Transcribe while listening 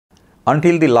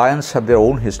Until the lions have their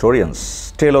own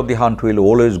historians, tale of the hunt will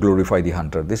always glorify the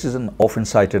hunter. This is an often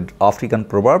cited African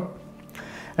proverb,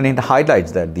 and it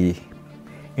highlights that the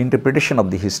interpretation of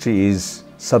the history is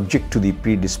subject to the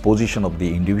predisposition of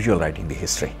the individual writing the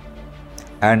history.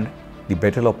 And the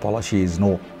Battle of Plassey is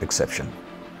no exception.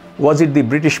 Was it the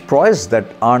British prowess that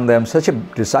earned them such a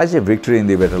decisive victory in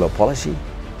the Battle of Plassey,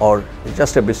 or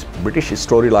just a British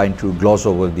storyline to gloss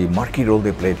over the murky role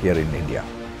they played here in India?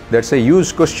 That's a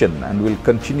huge question and will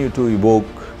continue to evoke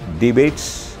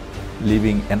debates,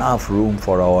 leaving enough room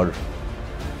for our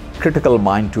critical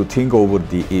mind to think over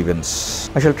the events.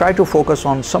 I shall try to focus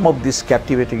on some of these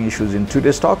captivating issues in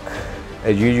today's talk.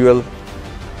 As usual,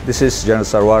 this is General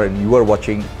Sarwar and you are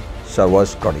watching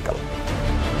Sarwar's Chronicle.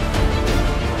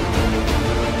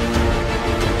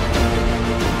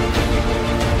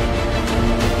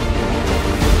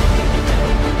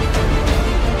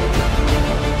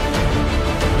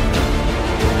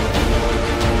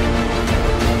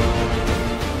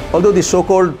 Although the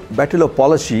so-called Battle of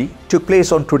Plassey took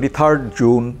place on 23rd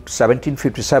June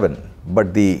 1757,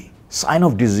 but the sign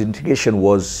of disintegration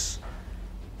was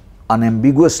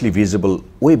unambiguously visible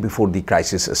way before the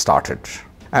crisis started.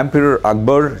 Emperor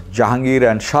Akbar, Jahangir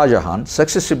and Shah Jahan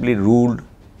successively ruled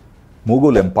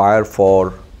Mughal Empire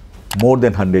for more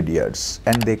than 100 years,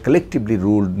 and they collectively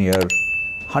ruled near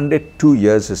 102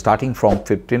 years starting from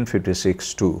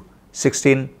 1556 to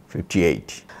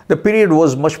 1658. The period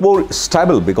was much more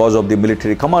stable because of the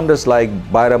military commanders like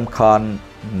Bairam Khan,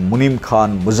 Munim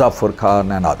Khan, Muzaffar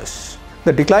Khan and others.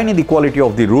 The decline in the quality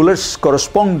of the rulers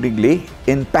correspondingly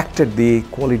impacted the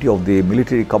quality of the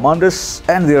military commanders,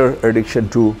 and their addiction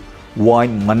to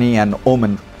wine, money and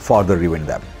omen further ruined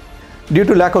them. Due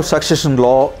to lack of succession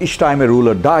law, each time a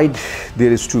ruler died,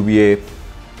 there is to be a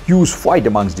huge fight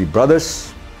amongst the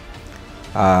brothers,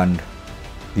 and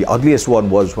the ugliest one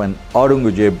was when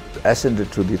Aurangzeb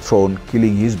ascended to the throne,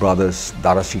 killing his brothers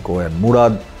Dara Shikoh and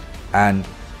Murad, and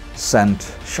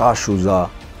sent Shah Shuja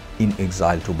in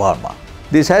exile to Burma.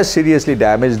 This has seriously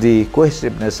damaged the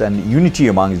cohesiveness and unity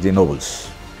amongst the nobles.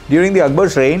 During the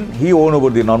Akbar's reign, he won over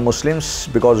the non-Muslims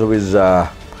because of his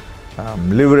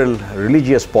liberal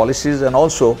religious policies and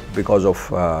also because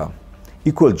of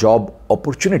equal job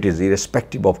opportunities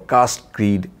irrespective of caste,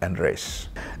 creed and race.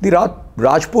 The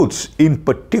Rajputs in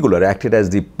particular acted as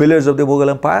the pillars of the Mughal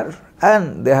Empire,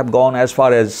 and they have gone as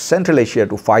far as Central Asia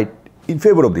to fight in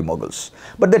favor of the Mughals.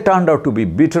 But they turned out to be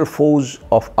bitter foes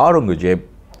of Aurangzeb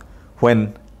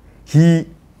when he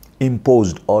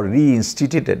imposed or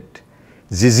reinstituted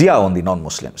jizya on the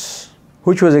non-Muslims,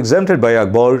 which was exempted by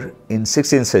Akbar in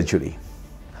 16th century.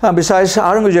 Besides,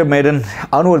 Aurangzeb made an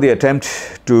unworthy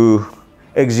attempt to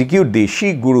execute the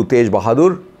Sikh Guru Tej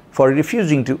Bahadur for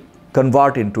refusing to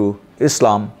convert into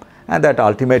Islam, and that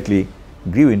ultimately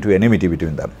grew into enmity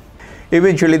between them.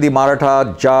 Eventually, the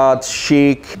Maratha, Jats,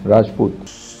 Sheikh,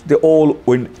 Rajputs, they all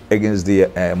went against the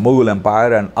Mughal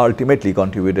Empire and ultimately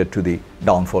contributed to the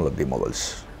downfall of the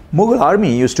Mughals. Mughal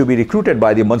army used to be recruited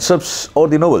by the mansabs or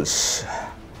the nobles.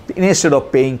 Instead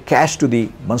of paying cash to the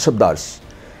mansabdars,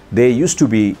 they used to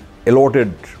be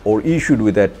allotted or issued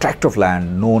with a tract of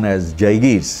land known as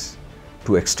jaigirs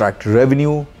to extract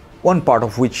revenue, one part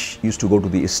of which used to go to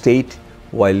the estate,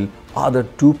 while other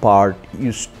two parts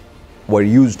were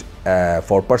used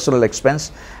for personal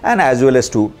expense and as well as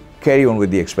to carry on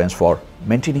with the expense for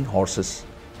maintaining horses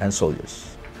and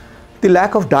soldiers. The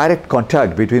lack of direct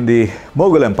contact between the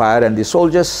Mughal Empire and the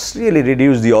soldiers really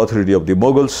reduced the authority of the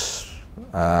Mughals,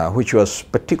 which was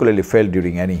particularly felt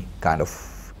during any kind of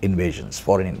invasions,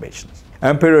 foreign invasions.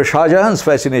 Emperor Shah Jahan's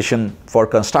fascination for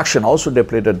construction also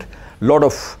depleted a lot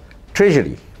of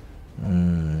treasury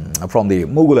from the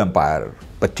Mughal Empire,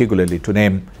 particularly to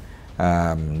name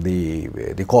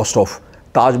the cost of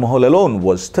Taj Mahal alone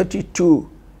was 32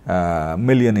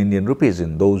 million Indian rupees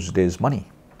in those days' money.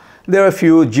 There are a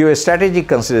few geostrategic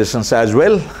considerations as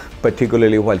well,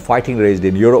 particularly while fighting raged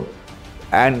in Europe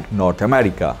and North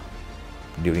America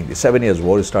during the 7 Years'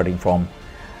 War starting from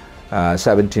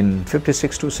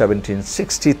 1756 to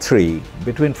 1763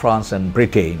 between France and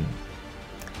Britain.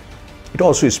 It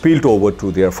also spilled over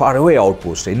to their faraway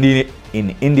outposts in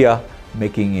India,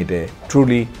 making it a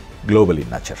truly global in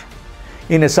nature.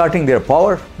 In asserting their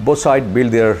power, both sides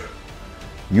built their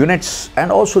units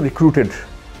and also recruited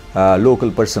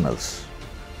local personnels.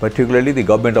 Particularly, the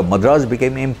government of Madras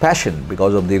became impassioned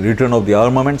because of the return of the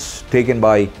armaments taken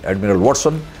by Admiral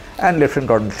Watson and Lieutenant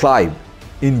Colonel Clive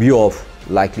in view of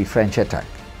likely French attack.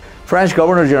 French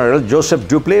Governor General Joseph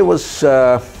Dupleix was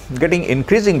getting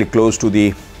increasingly close to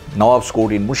the Nawab's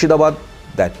court in Murshidabad.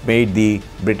 That made the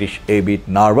British a bit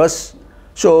nervous.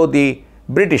 So the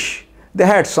British they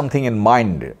had something in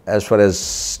mind as far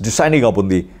as deciding upon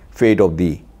the fate of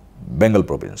the Bengal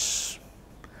province.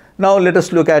 Now let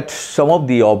us look at some of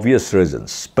the obvious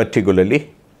reasons,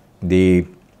 particularly the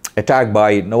attack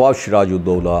by Nawab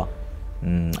Siraj-ud-Dowla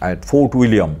at Fort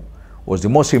William was the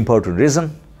most important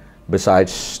reason,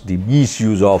 besides the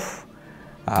misuse of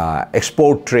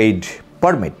export trade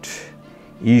permit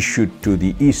issued to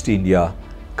the East India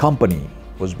Company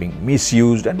was being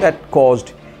misused, and that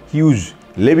caused huge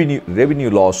revenue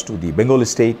loss to the Bengal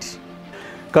state.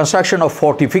 Construction of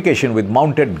fortification with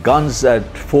mounted guns at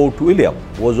Fort William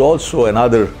was also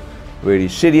another very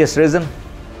serious reason.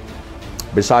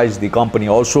 Besides, the company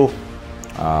also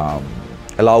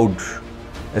allowed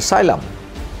asylum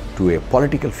to a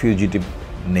political fugitive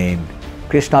named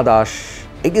Krishna Das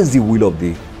against the will of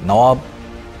the Nawab,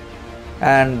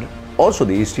 and also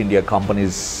the East India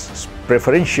Company's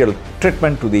preferential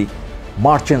treatment to the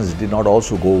merchants did not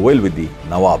also go well with the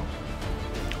Nawab.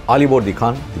 Ali Bordi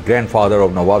Khan, the grandfather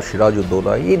of Nawab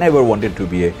Siraj-ud-Dowla, he never wanted to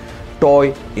be a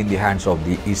toy in the hands of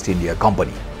the East India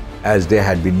Company, as they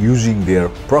had been using their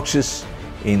proxies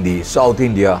in the South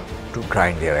India to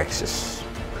grind their axis.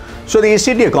 So the East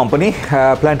India Company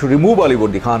planned to remove Ali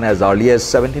Bordi Khan as early as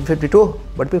 1752,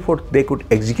 but before they could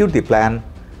execute the plan,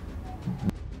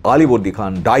 Ali Bordi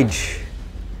Khan died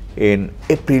in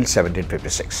April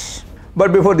 1756.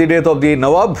 But before the death of the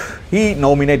Nawab, he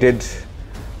nominated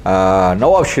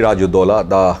Nawab Siraj-ud-Dowla,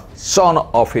 the son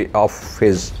of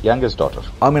his youngest daughter,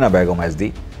 Amina Begum, as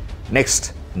the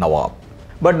next Nawab.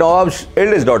 But Nawab's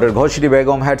eldest daughter, Ghoshri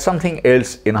Begum, had something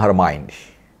else in her mind.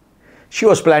 She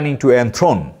was planning to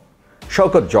enthrone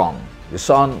Shaukat Jung, the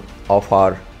son of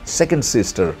her second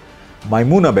sister,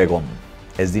 Maimuna Begum,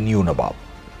 as the new Nawab.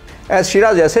 As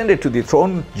Shiraz ascended to the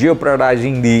throne,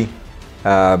 jeopardizing the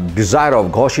desire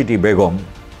of Ghoshri Begum,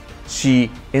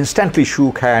 she instantly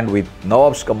shook hand with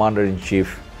Nawab's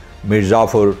commander-in-chief, Mir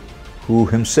Jafar, who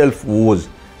himself was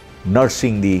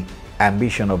nursing the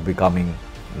ambition of becoming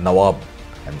Nawab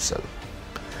himself.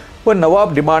 When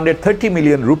Nawab demanded 30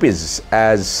 million rupees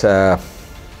as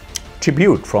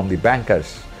tribute from the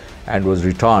bankers and was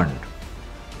returned,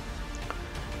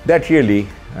 that really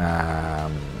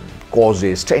caused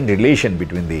a strained relation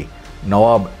between the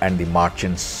Nawab and the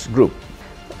merchants group.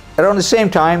 Around the same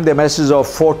time, the message of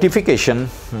fortification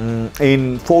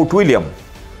in Fort William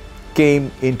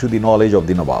came into the knowledge of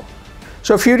the Nawab.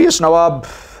 So furious Nawab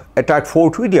attacked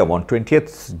Fort William on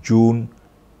 20th June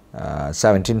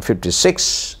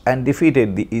 1756 and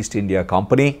defeated the East India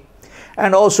Company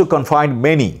and also confined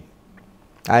many,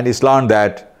 and it's learned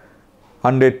that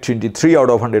 123 out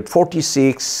of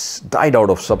 146 died out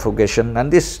of suffocation,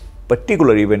 and this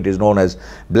particular event is known as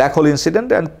Black Hole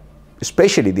Incident, and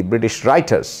especially the British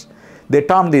writers, they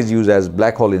termed this use as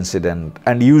Black Hole Incident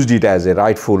and used it as a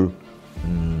rightful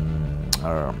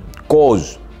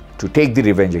cause to take the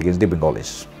revenge against the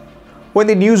Bengalis. When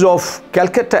the news of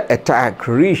Calcutta attack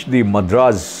reached the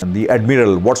Madras, the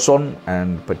Admiral Watson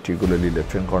and particularly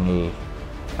Lieutenant Colonel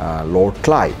Lord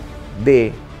Clive,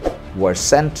 they were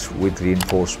sent with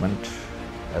reinforcement.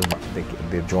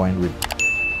 They joined with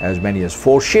as many as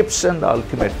 4 ships, and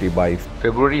ultimately by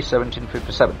February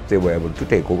 1757 they were able to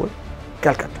take over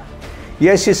Calcutta.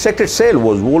 EIC's Secret Sail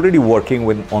was already working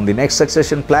on the next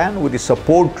succession plan with the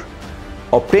support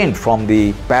obtained from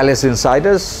the palace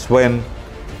insiders when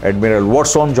Admiral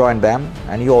Watson joined them,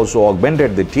 and he also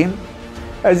augmented the team.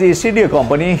 As the East India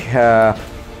Company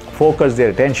focused their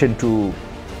attention to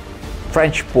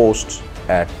French posts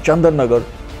at Chandarnagar,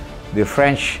 the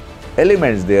French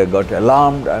elements there got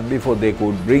alarmed, and before they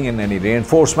could bring in any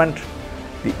reinforcement,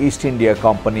 the East India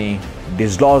Company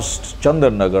dislodged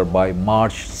Chandarnagar by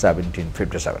March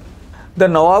 1757. The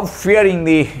Nawab, fearing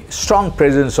the strong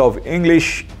presence of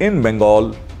English in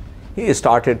Bengal, he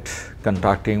started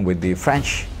contacting with the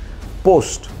French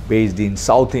post based in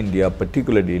South India,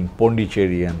 particularly in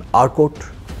Pondicherry and Arcot.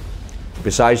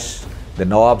 Besides, the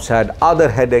Nawabs had other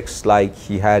headaches, like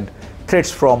he had threats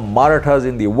from Marathas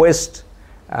in the west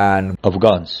and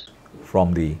Afghans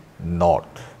from the north.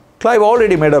 Clive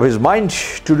already made up his mind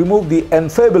to remove the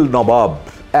enfeebled Nawab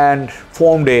and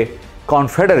formed a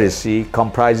confederacy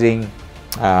comprising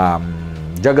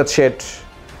Jagat Sheth,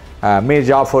 Mir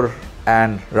Jafar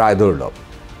and Rai Durlab.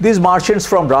 These merchants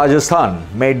from Rajasthan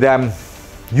made them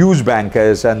huge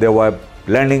bankers, and they were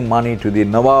lending money to the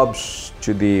Nawabs,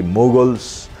 to the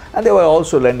Mughals, and they were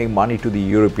also lending money to the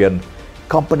European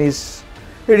companies.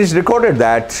 It is recorded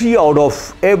that 3 out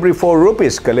of every 4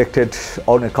 rupees collected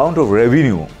on account of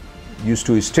revenue used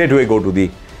to straightway go to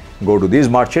these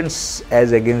merchants,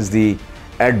 as against the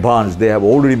advance they have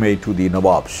already made to the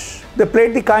Nawabs. They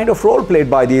played the kind of role played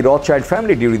by the Rothschild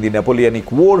family during the Napoleonic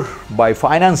War by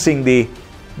financing the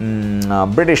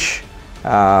British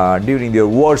during their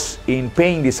wars in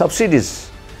paying the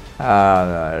subsidies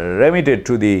remitted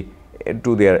to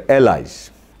their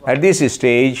allies. At this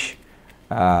stage,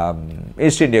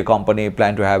 East India Company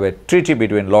planned to have a treaty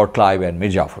between Lord Clive and Mir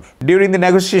Jafar. During the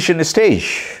negotiation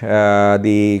stage,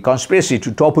 the conspiracy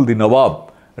to topple the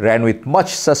Nawab ran with much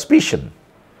suspicion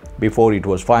before it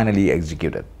was finally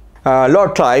executed.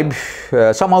 Lord Clive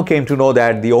somehow came to know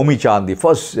that the Omi Chand,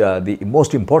 the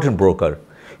most important broker,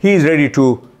 he is ready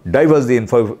to divulge the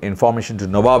information to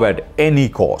Nawab at any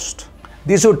cost.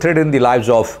 This would threaten the lives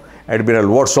of Admiral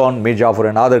Watson, Mir Jafar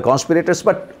and other conspirators,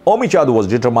 but Omi Chand was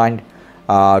determined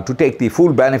to take the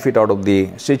full benefit out of the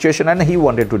situation, and he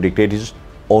wanted to dictate his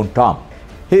own term.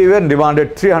 He even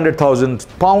demanded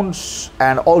 £300,000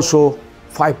 and also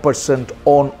 5%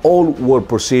 on all war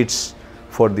proceeds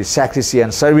for the secrecy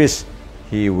and service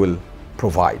he will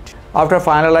provide. After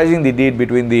finalizing the deed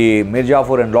between the Mir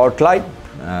Jafar and Lord Clive,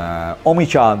 Omi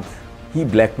Chand, he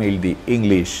blackmailed the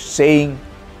English, saying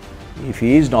if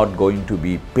he is not going to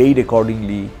be paid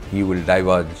accordingly, he will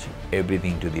divulge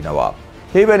everything to the Nawab.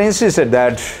 He even insisted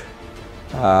that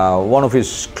one of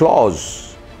his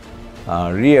clauses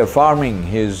reaffirming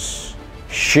his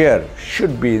share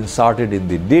should be inserted in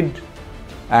the deed,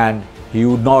 and he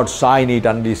would not sign it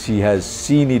unless he has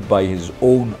seen it by his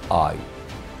own eye.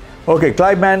 Okay,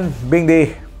 Clive Man, being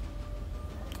the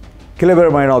clever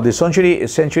man of the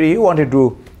century, he wanted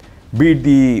to beat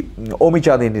the Omi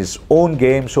Chand in his own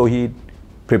game, so he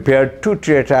prepared two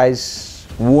treatises,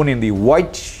 one in the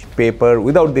white paper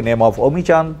without the name of Omi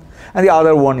Chand, and the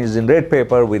other one is in red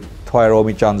paper with where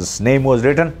Omi Chand's name was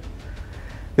written.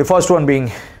 The first one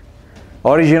being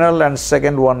original and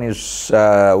second one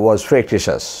was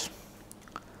fictitious.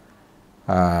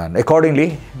 And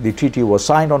accordingly, the treaty was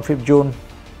signed on 5th June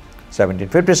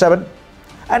 1757,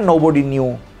 and nobody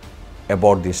knew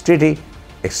about this treaty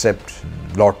except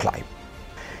Lord Clive.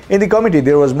 In the committee,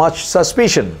 there was much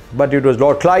suspicion, but it was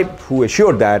Lord Clive who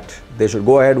assured that they should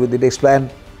go ahead with the next plan,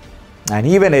 and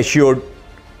he even assured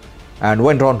and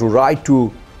went on to write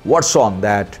to Watson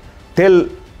that tell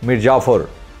Mir Jafar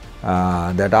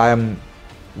that I am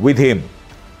with him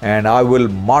and I will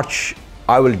march,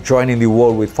 I will join in the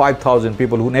war with 5,000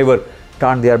 people who never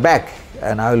turned their back,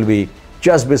 and I will be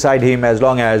just beside him as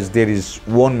long as there is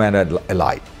one man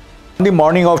alive. On the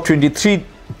morning of 23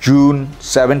 June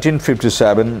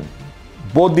 1757,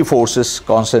 both the forces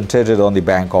concentrated on the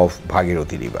bank of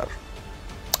Bhagirathi River.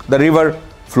 The river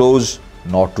flows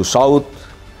north to south.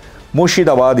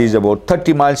 Murshidabad is about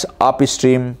 30 miles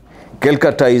upstream.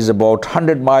 Calcutta is about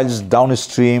 100 miles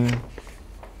downstream.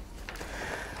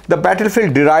 The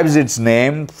battlefield derives its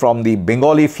name from the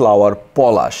Bengali flower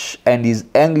Polash and is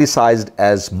anglicized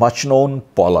as much known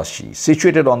Polashi,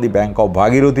 situated on the bank of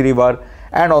Bhagirathi River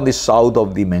and on the south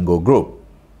of the Mango Group.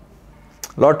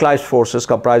 Lord Clive's forces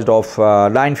comprised of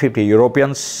 950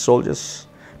 European soldiers,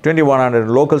 2,100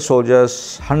 local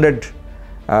soldiers, 100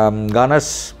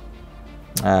 gunners,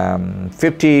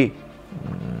 50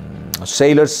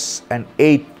 sailors and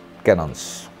 8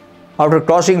 cannons. After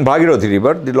crossing Bhagirathi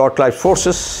River, the Lord Clive's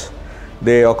forces,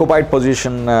 they occupied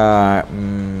position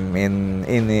along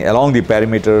the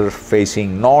perimeter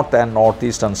facing north and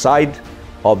northeastern side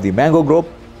of the Mango Group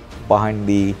behind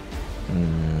the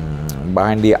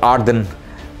earthen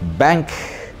bank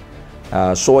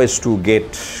so as to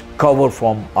get cover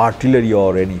from artillery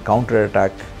or any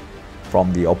counter-attack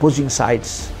from the opposing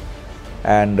sides.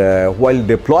 And while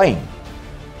deploying,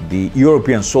 the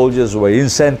European soldiers were in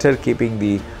center, keeping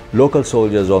the local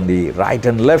soldiers on the right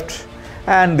and left,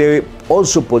 and they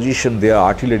also positioned their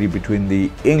artillery between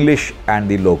the English and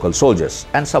the local soldiers,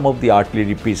 and some of the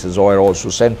artillery pieces were also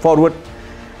sent forward.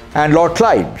 And Lord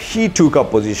Clive, he took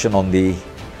up position on the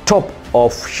top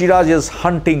of Shiraz's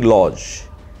hunting lodge,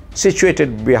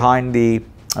 situated between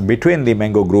the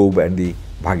Mango Grove and the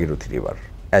Bhagirathi River,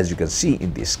 as you can see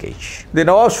in this sketch. The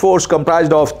Nawab's force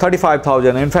comprised of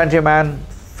 35,000 infantrymen,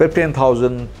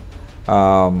 15,000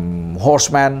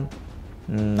 horsemen,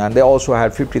 and they also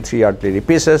had 53 artillery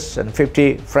pieces and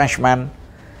 50 Frenchmen,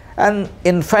 and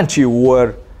infantry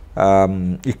were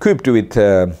equipped with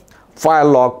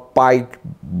firelock, pike,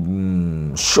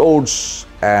 swords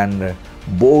and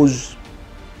bows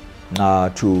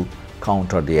to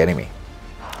counter the enemy.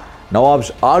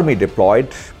 Nawab's army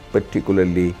deployed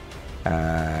particularly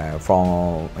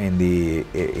in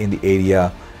the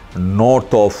area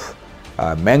north of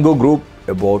Mango Group,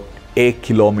 about 1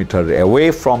 kilometer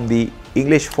away from the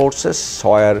English forces,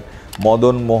 where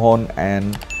Madan Mohan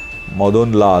and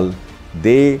Madan Lal,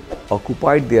 they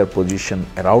occupied their position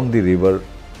around the river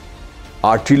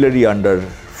artillery under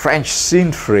French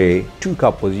Sinfray took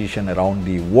up position around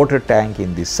the water tank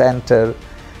in the center,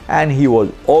 and he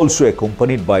was also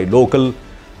accompanied by local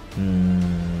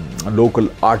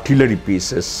artillery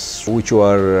pieces which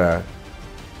were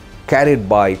carried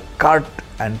by cart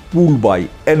and pulled by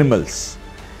animals.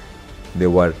 They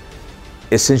were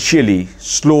essentially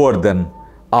slower than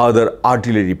other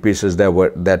artillery pieces that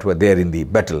were there in the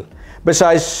battle.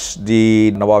 Besides,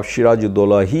 the Nawab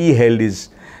Siraj-ud-Dowla, he held his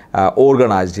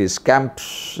organized his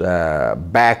camps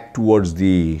back towards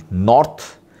the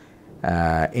north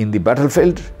in the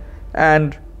battlefield,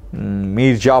 and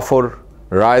Mir Jafar,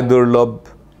 Raidurlab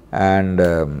and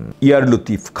Yar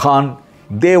Latif Khan,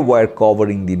 they were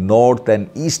covering the north and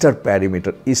eastern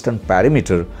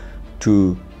perimeter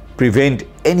to prevent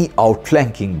any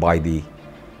outflanking by the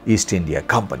East India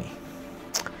Company.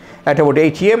 At about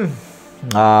 8 am,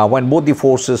 when both the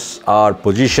forces are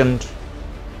positioned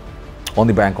on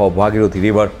the bank of Bhagirathi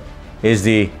river, is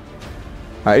the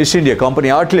East India Company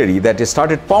artillery that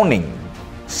started pounding,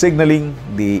 signaling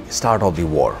the start of the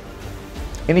war.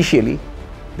 Initially,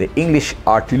 the English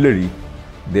artillery,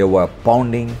 they were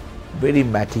pounding very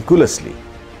meticulously,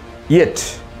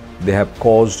 yet they have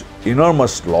caused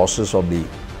enormous losses on the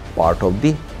part of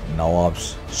the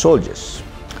Nawab's soldiers.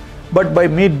 But by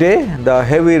midday, the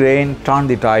heavy rain turned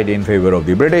the tide in favor of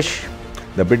the British.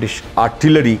 The British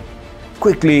artillery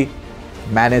quickly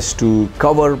managed to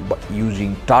cover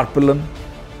using tarpaulin.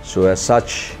 So as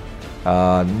such,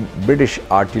 British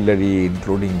artillery,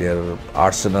 including their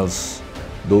arsenals,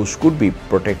 those could be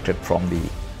protected from the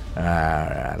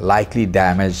likely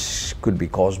damage could be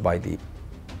caused by the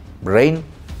rain.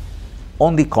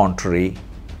 On the contrary,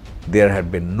 there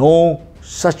had been no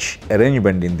such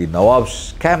arrangement in the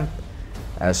Nawab's camp.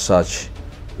 As such,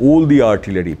 all the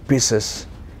artillery pieces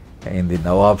in the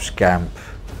Nawab's camp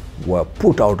were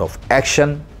put out of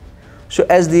action. So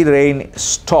as the rain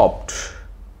stopped,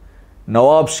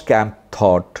 Nawab's camp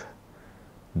thought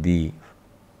the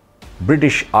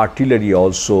British artillery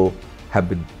also have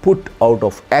been put out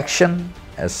of action.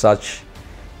 As such,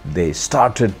 they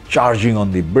started charging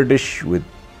on the British with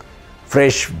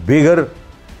fresh vigor,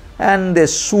 and they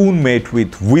soon met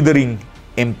with withering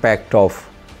impact of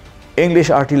English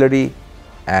artillery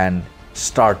and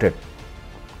started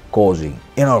causing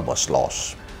enormous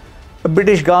loss. The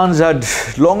British guns had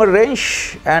longer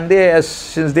range, and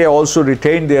since they also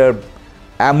retained their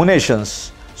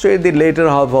ammunitions, so in the later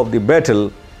half of the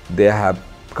battle, they have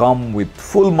come with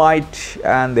full might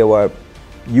and they were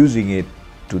using it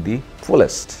to the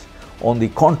fullest. On the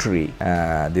contrary,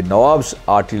 the Nawab's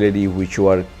artillery, which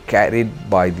were carried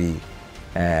by the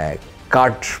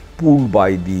cart pulled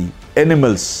by the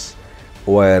animals,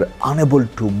 were unable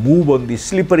to move on the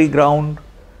slippery ground,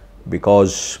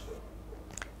 because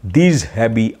these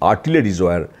heavy artilleries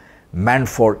were meant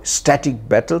for static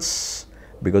battles,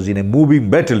 because in a moving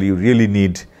battle you really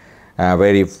need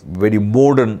very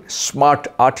modern, smart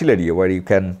artillery where you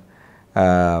can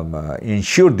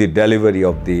ensure the delivery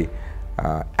of the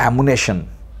ammunition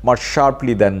much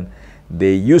sharply than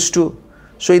they used to.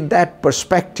 So in that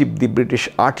perspective, the British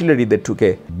artillery, they took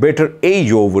a better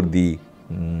edge over the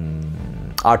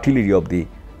artillery of the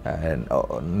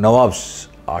Nawab's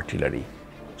artillery.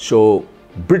 So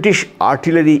British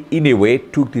artillery in a way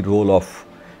took the role of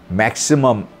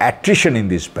maximum attrition in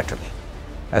this battle.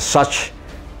 As such,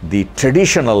 the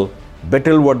traditional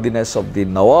battleworthiness of the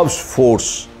Nawab's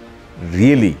force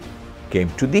really came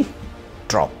to the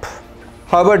drop.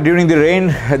 However, during the rain,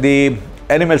 the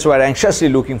animals were anxiously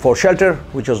looking for shelter,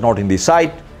 which was not in the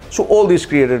sight. So all this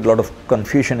created a lot of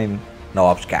confusion in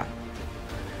Nawab's camp.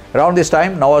 Around this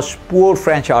time, Nawab's poor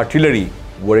French artillery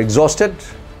were exhausted,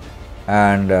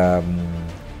 and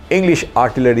English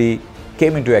artillery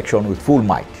came into action with full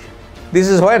might. This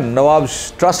is when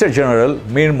Nawab's trusted general,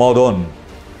 Mir Maudon,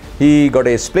 he got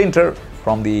a splinter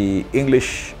from the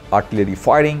English artillery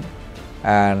firing,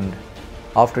 and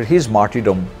after his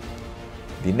martyrdom,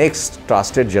 the next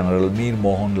trusted general, Mir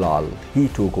Mohan Lal, he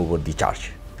took over the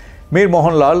charge. Mir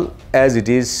Mohan Lal, as it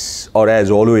is or as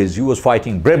always, he was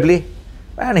fighting bravely,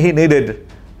 and he needed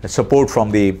support from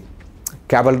the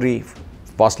cavalry,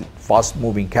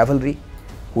 fast-moving cavalry,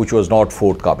 which was not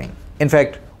forthcoming. In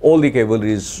fact, all the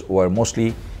cavalries were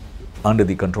mostly under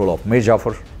the control of Mir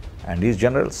Jafar and his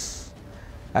generals,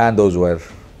 and those were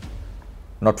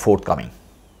not forthcoming.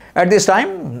 At this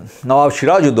time, Nawab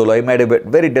Siraj-ud-Dowla made a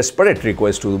very desperate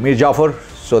request to Mir Jafar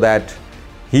so that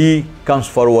he comes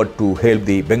forward to help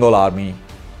the Bengal army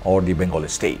or the Bengal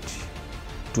state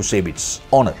to save its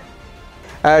honor.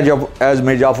 As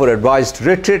Mir Jafar advised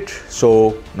retreat,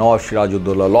 so Nawab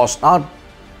Siraj-ud-Dowla lost not.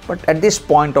 But at this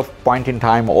point in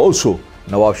time also,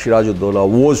 Nawab Siraj-ud-Dowla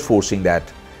was forcing that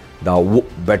the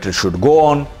battle should go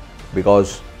on,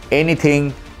 because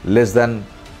anything less than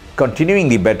continuing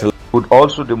the battle would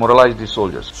also demoralize the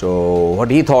soldiers. So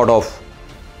what he thought of,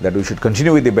 that we should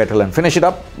continue with the battle and finish it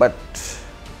up, but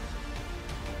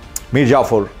Mir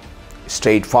Jafar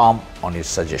stayed firm on his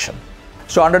suggestion.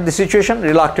 So under the situation,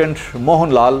 reluctant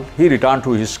Mohanlal, he returned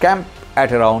to his camp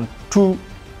at around 2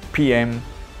 p.m.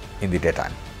 in the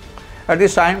daytime. At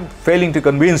this time, failing to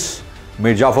convince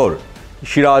Mir Jafar,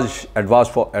 Siraj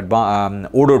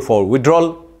ordered for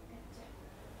withdrawal,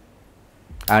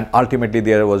 and ultimately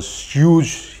there was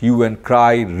huge hue and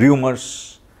cry,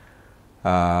 rumors.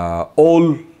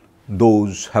 All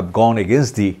those have gone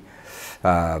against the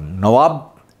Nawab,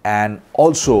 and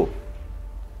also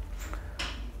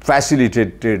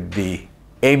facilitated the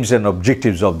aims and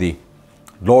objectives of the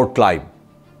Lord Clive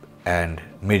and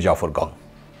Mir Jafar Gang.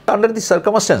 Under the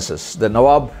circumstances, the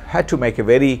Nawab had to make a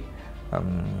very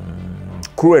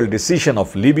cruel decision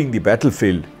of leaving the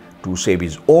battlefield to save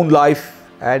his own life,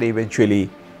 and eventually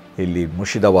he left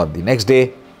Murshidabad the next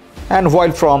day. And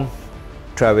while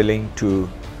traveling to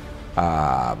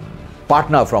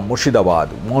Patna from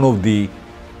Murshidabad, one of the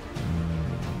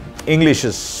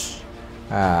English's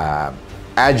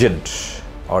agent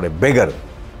or a beggar,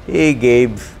 he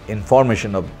gave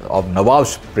information of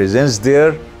Nawab's presence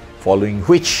there, following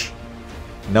which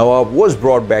Nawab was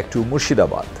brought back to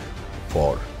Murshidabad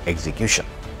for execution.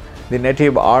 The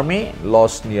native army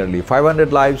lost nearly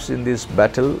 500 lives in this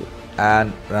battle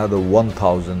and another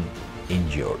 1,000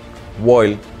 injured,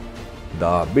 while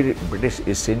the British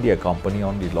East India Company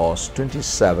only lost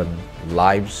 27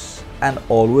 lives, and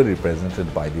all were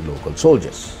represented by the local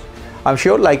soldiers. I'm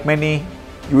sure, like many,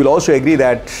 you will also agree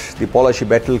that the Plassey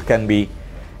battle can be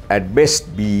at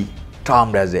best be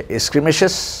termed as a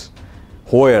skirmishes,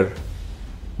 where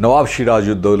Nawab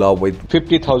Siraj-ud-Dowla with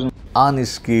 50,000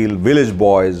 unskilled village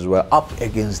boys were up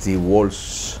against the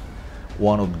world's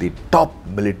one of the top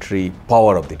military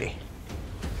power of the day.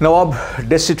 Nawab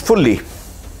deceitfully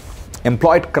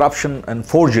employed corruption and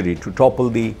forgery to topple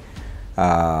the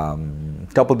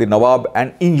Nawab,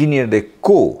 and engineered a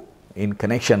coup in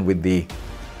connection with the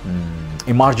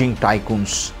emerging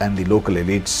tycoons and the local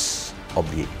elites of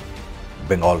the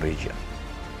Bengal region.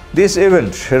 This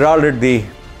event heralded the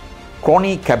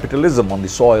crony capitalism on the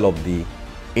soil of the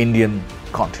Indian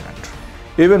continent.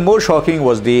 Even more shocking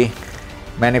was the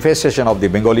manifestation of the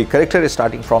Bengali character,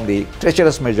 starting from the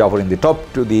treacherous Mir Jafar in the top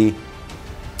to the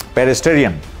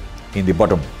pedestrian in the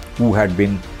bottom, who had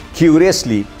been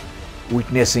curiously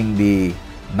witnessing the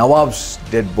Nawab's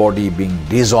dead body being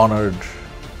dishonored,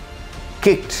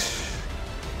 kicked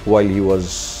while he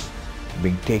was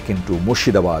being taken to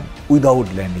Murshidabad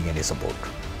without lending any support.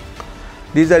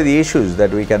 These are the issues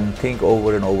that we can think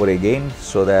over and over again,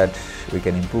 so that we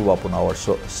can improve upon our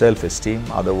self-esteem.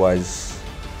 Otherwise,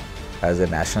 as a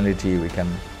nationality, we can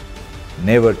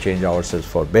never change ourselves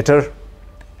for better,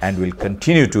 and will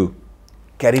continue to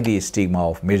carry the stigma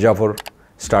of Mir Jafar,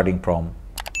 starting from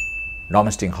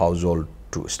domestic household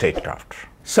to statecraft.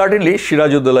 Certainly,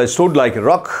 Siraj-ud-Dowla stood like a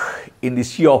rock in the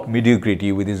sea of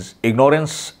mediocrity with his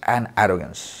ignorance and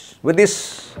arrogance. With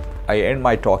this, I end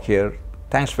my talk here.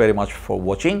 Thanks very much for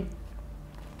watching.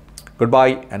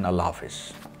 Goodbye and Allah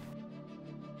Hafiz.